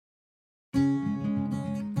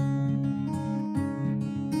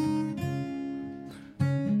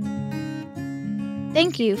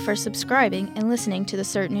Thank you for subscribing and listening to the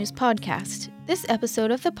CERT News podcast. This episode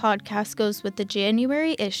of the podcast goes with the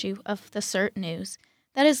January issue of the CERT News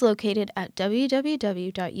that is located at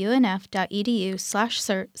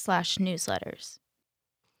www.unf.edu/cert/newsletters.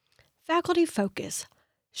 Faculty Focus: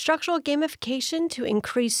 Structural Gamification to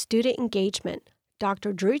Increase Student Engagement.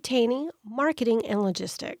 Dr. Drew Taney, Marketing and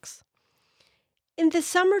Logistics. In the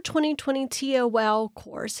summer 2020 TOL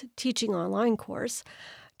course, Teaching Online course,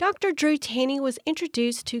 Dr. Drew Taney was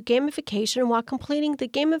introduced to gamification while completing the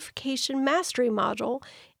Gamification Mastery module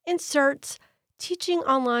in CERT's Teaching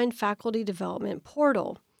Online Faculty Development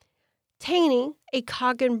Portal. Taney, a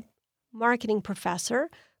Coggan marketing professor,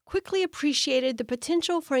 quickly appreciated the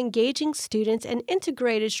potential for engaging students and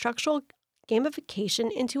integrated structural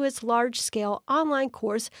gamification into his large-scale online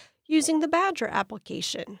course using the Badger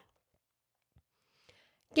application.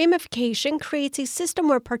 Gamification creates a system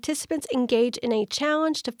where participants engage in a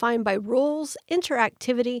challenge defined by rules,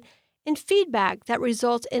 interactivity, and feedback that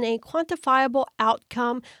results in a quantifiable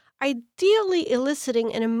outcome, ideally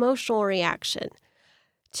eliciting an emotional reaction.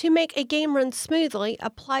 To make a game run smoothly,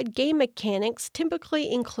 applied game mechanics typically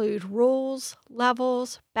include rules,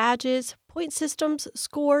 levels, badges, point systems,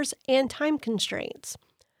 scores, and time constraints.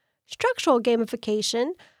 Structural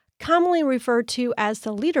gamification, commonly referred to as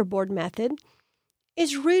the leaderboard method,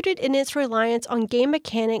 is rooted in its reliance on game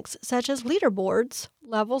mechanics such as leaderboards,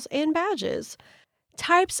 levels, and badges.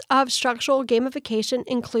 Types of structural gamification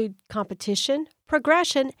include competition,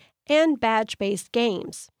 progression, and badge-based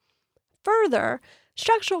games. Further,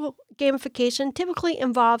 structural gamification typically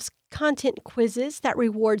involves content quizzes that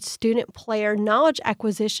reward student-player knowledge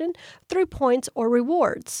acquisition through points or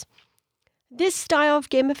rewards. This style of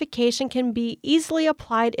gamification can be easily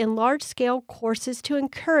applied in large-scale courses to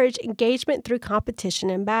encourage engagement through competition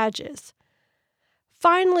and badges.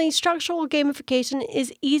 Finally, structural gamification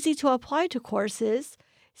is easy to apply to courses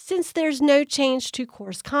since there's no change to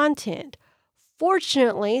course content.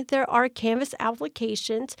 Fortunately, there are Canvas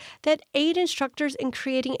applications that aid instructors in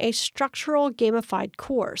creating a structural gamified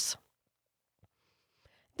course.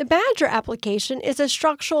 The Badger application is a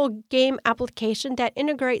structural game application that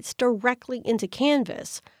integrates directly into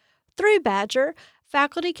Canvas. Through Badger,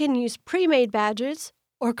 faculty can use pre-made badges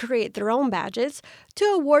or create their own badges to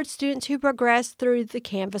award students who progress through the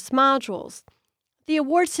Canvas modules. The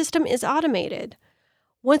award system is automated.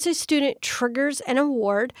 Once a student triggers an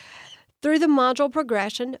award through the module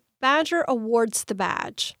progression, Badger awards the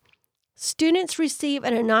badge. Students receive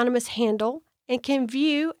an anonymous handle and can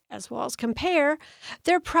view, as well as compare,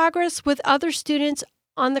 their progress with other students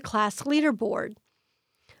on the class leaderboard.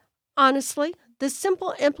 Honestly, the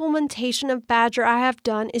simple implementation of Badger I have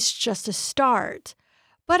done is just a start,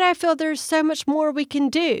 but I feel there's so much more we can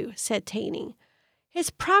do, said Taney.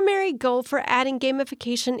 His primary goal for adding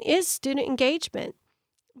gamification is student engagement.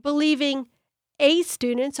 Believing A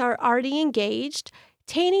students are already engaged,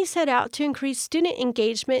 Taney set out to increase student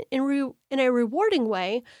engagement in a rewarding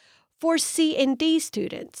way for C and D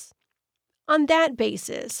students. On that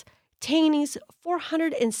basis, Taney's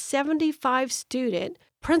 475-student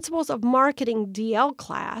Principles of Marketing DL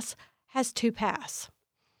class has two paths.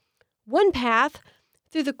 One path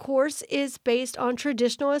through the course is based on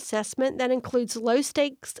traditional assessment that includes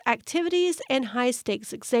low-stakes activities and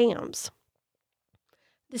high-stakes exams.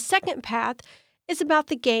 The second path is about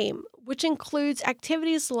the game, which includes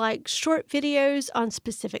activities like short videos on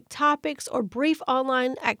specific topics or brief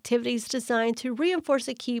online activities designed to reinforce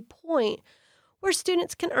a key point where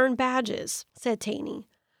students can earn badges, said Taney.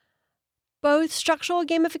 Both structural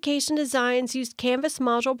gamification designs use Canvas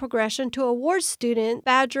module progression to award student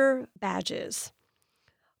Badger badges.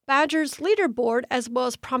 Badger's leaderboard, as well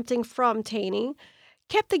as prompting from Taney,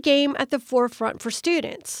 kept the game at the forefront for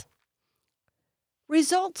students.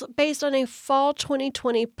 Results based on a fall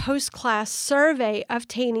 2020 post-class survey of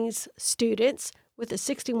Taney's students with a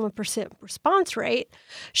 61% response rate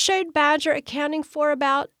showed Badger accounting for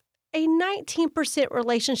about a 19%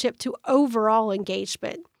 relationship to overall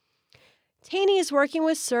engagement. Taney is working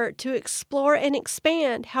with CERT to explore and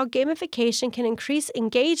expand how gamification can increase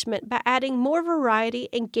engagement by adding more variety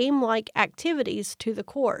and game-like activities to the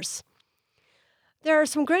course. There are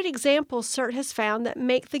some great examples CERT has found that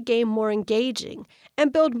make the game more engaging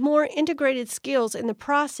and build more integrated skills in the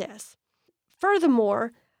process.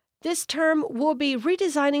 Furthermore, this term we'll be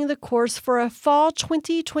redesigning the course for a fall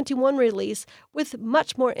 2021 release with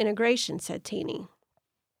much more integration, said Taney.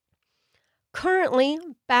 Currently,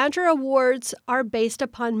 Badger awards are based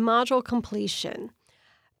upon module completion.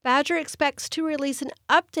 Badger expects to release an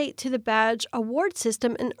update to the badge award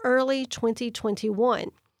system in early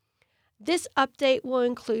 2021. This update will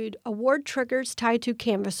include award triggers tied to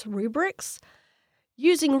Canvas rubrics,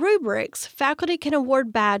 Using rubrics, faculty can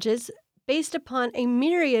award badges based upon a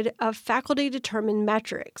myriad of faculty-determined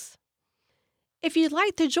metrics. If you'd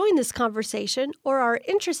like to join this conversation or are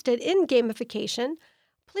interested in gamification,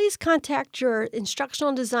 please contact your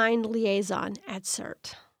instructional design liaison at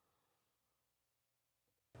CERT.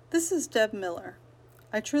 This is Deb Miller.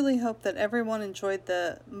 I truly hope that everyone enjoyed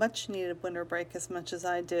the much-needed winter break as much as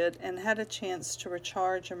I did and had a chance to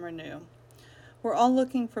recharge and renew. We're all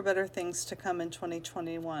looking for better things to come in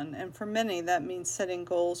 2021, and for many that means setting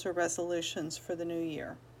goals or resolutions for the new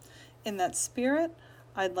year. In that spirit,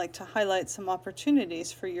 I'd like to highlight some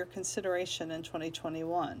opportunities for your consideration in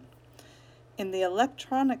 2021. In the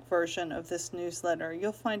electronic version of this newsletter,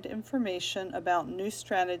 you'll find information about new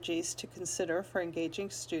strategies to consider for engaging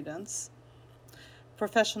students,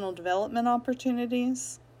 professional development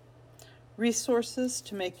opportunities, resources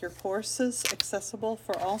to make your courses accessible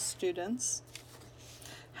for all students,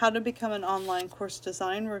 how to become an online course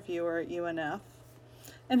design reviewer at UNF,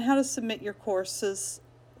 and how to submit your courses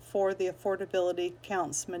for the Affordability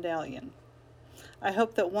Counts medallion. I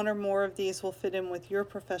hope that one or more of these will fit in with your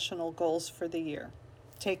professional goals for the year.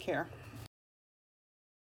 Take care.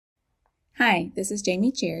 Hi, this is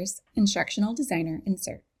Jamie Cheers, Instructional Designer in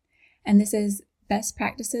CERT, and this is Best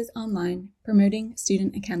Practices Online Promoting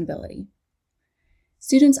Student Accountability.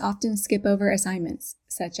 Students often skip over assignments,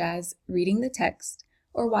 such as reading the text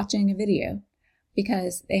or watching a video,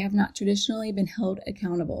 because they have not traditionally been held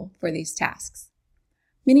accountable for these tasks.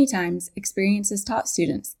 Many times, experience has taught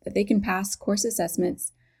students that they can pass course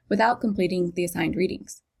assessments without completing the assigned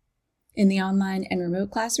readings. In the online and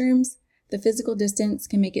remote classrooms, the physical distance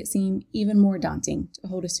can make it seem even more daunting to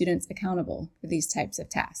hold students accountable for these types of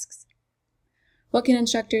tasks. What can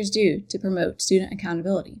instructors do to promote student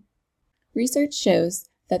accountability? Research shows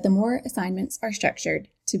that the more assignments are structured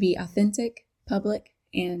to be authentic, public,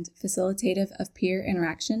 and facilitative of peer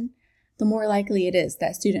interaction, the more likely it is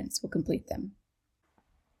that students will complete them.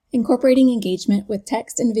 Incorporating engagement with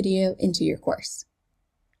text and video into your course.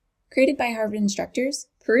 Created by Harvard instructors,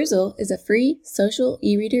 Perusall is a free social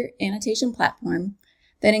e-reader annotation platform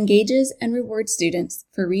that engages and rewards students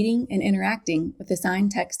for reading and interacting with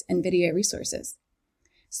assigned text and video resources.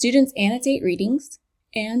 Students annotate readings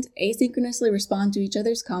and asynchronously respond to each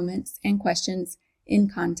other's comments and questions in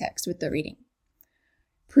context with the reading.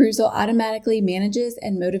 Perusall automatically manages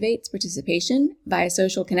and motivates participation via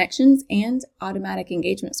social connections and automatic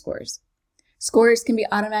engagement scores. Scores can be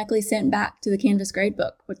automatically sent back to the Canvas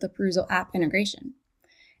gradebook with the Perusall app integration.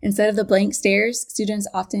 Instead of the blank stares students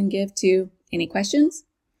often give to "Any questions?"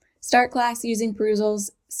 Start class using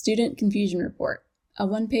Perusall's Student Confusion Report, a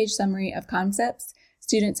one-page summary of concepts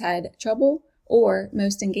students had trouble or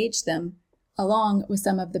most engaged them, along with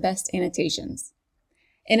some of the best annotations.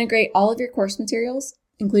 Integrate all of your course materials,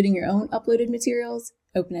 including your own uploaded materials,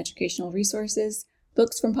 open educational resources,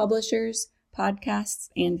 books from publishers, podcasts,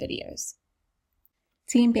 and videos.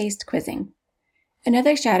 Team-based quizzing.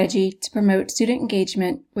 Another strategy to promote student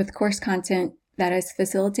engagement with course content that is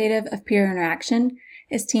facilitative of peer interaction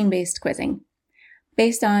is team-based quizzing.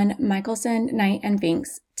 Based on Michelson, Knight, and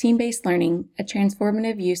Vinks, Team-Based Learning, a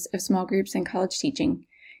transformative use of small groups in college teaching,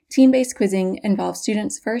 team-based quizzing involves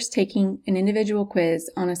students first taking an individual quiz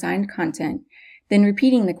on assigned content, then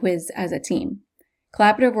repeating the quiz as a team.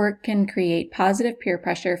 Collaborative work can create positive peer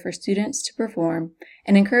pressure for students to perform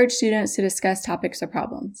and encourage students to discuss topics or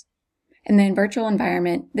problems. In the virtual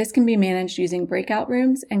environment, this can be managed using breakout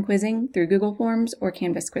rooms and quizzing through Google Forms or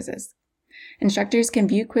Canvas quizzes. Instructors can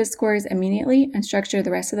view quiz scores immediately and structure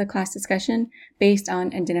the rest of the class discussion based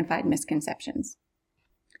on identified misconceptions.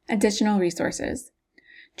 Additional resources.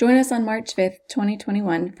 Join us on March 5th,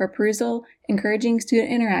 2021 for Perusall, encouraging student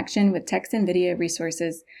interaction with text and video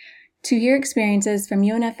resources, to hear experiences from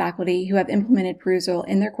UNF faculty who have implemented Perusall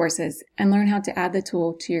in their courses and learn how to add the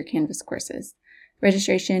tool to your Canvas courses.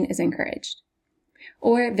 Registration is encouraged.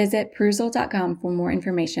 Or visit Perusall.com for more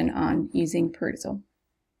information on using Perusall.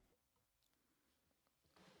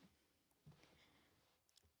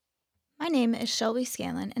 My name is Shelby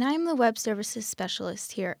Scanlon, and I am the Web Services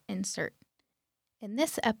Specialist here in CERT. In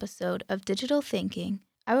this episode of Digital Thinking,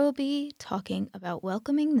 I will be talking about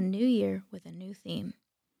welcoming the new year with a new theme.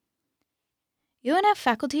 UNF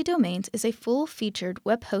Faculty Domains is a full-featured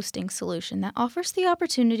web hosting solution that offers the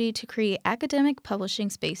opportunity to create academic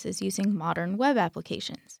publishing spaces using modern web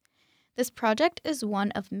applications. This project is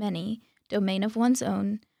one of many domain of one's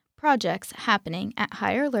own projects happening at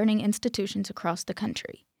higher learning institutions across the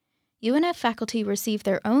country. UNF faculty receive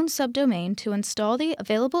their own subdomain to install the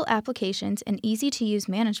available applications and easy-to-use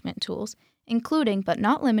management tools, including but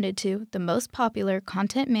not limited to the most popular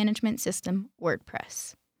content management system,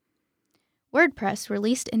 WordPress. WordPress,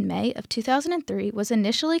 released in May of 2003, was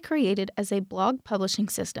initially created as a blog publishing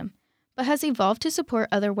system, but has evolved to support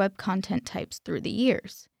other web content types through the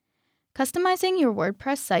years. Customizing your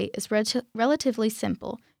WordPress site is relatively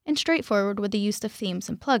simple and straightforward with the use of themes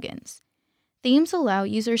and plugins. Themes allow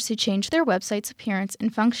users to change their website's appearance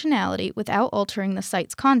and functionality without altering the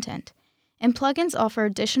site's content, and plugins offer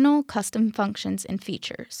additional custom functions and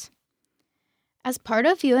features. As part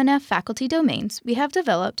of UNF faculty domains, we have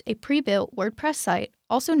developed a pre-built WordPress site,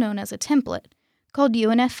 also known as a template, called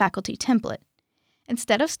UNF Faculty Template.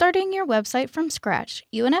 Instead of starting your website from scratch,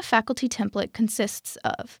 UNF Faculty Template consists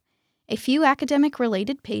of a few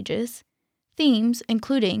academic-related pages, themes,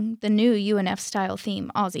 including the new UNF-style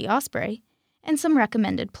theme Aussie Osprey, and some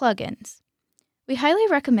recommended plugins. We highly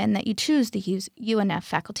recommend that you choose to use UNF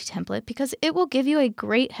Faculty Template because it will give you a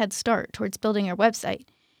great head start towards building your website,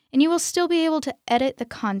 and you will still be able to edit the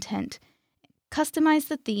content, customize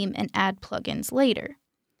the theme, and add plugins later.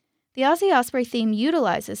 The Aussie Osprey theme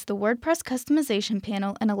utilizes the WordPress customization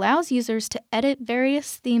panel and allows users to edit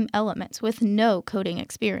various theme elements with no coding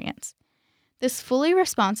experience. This fully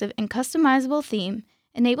responsive and customizable theme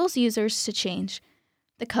enables users to change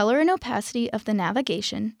the color and opacity of the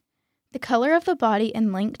navigation, the color of the body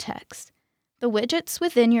and link text, the widgets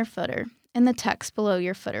within your footer, and the text below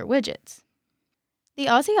your footer widgets. The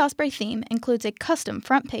Aussie Osprey theme includes a custom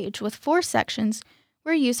front page with 4 sections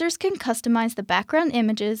where users can customize the background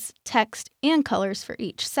images, text, and colors for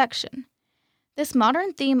each section. This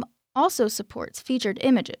modern theme also supports featured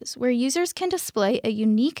images, where users can display a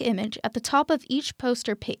unique image at the top of each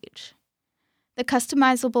poster page. The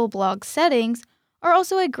customizable blog settings are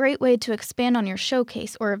also a great way to expand on your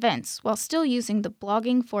showcase or events while still using the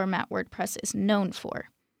blogging format WordPress is known for.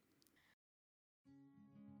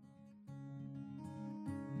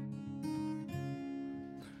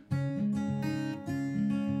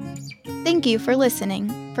 Thank you for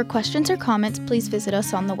listening. For questions or comments, please visit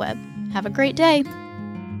us on the web. Have a great day!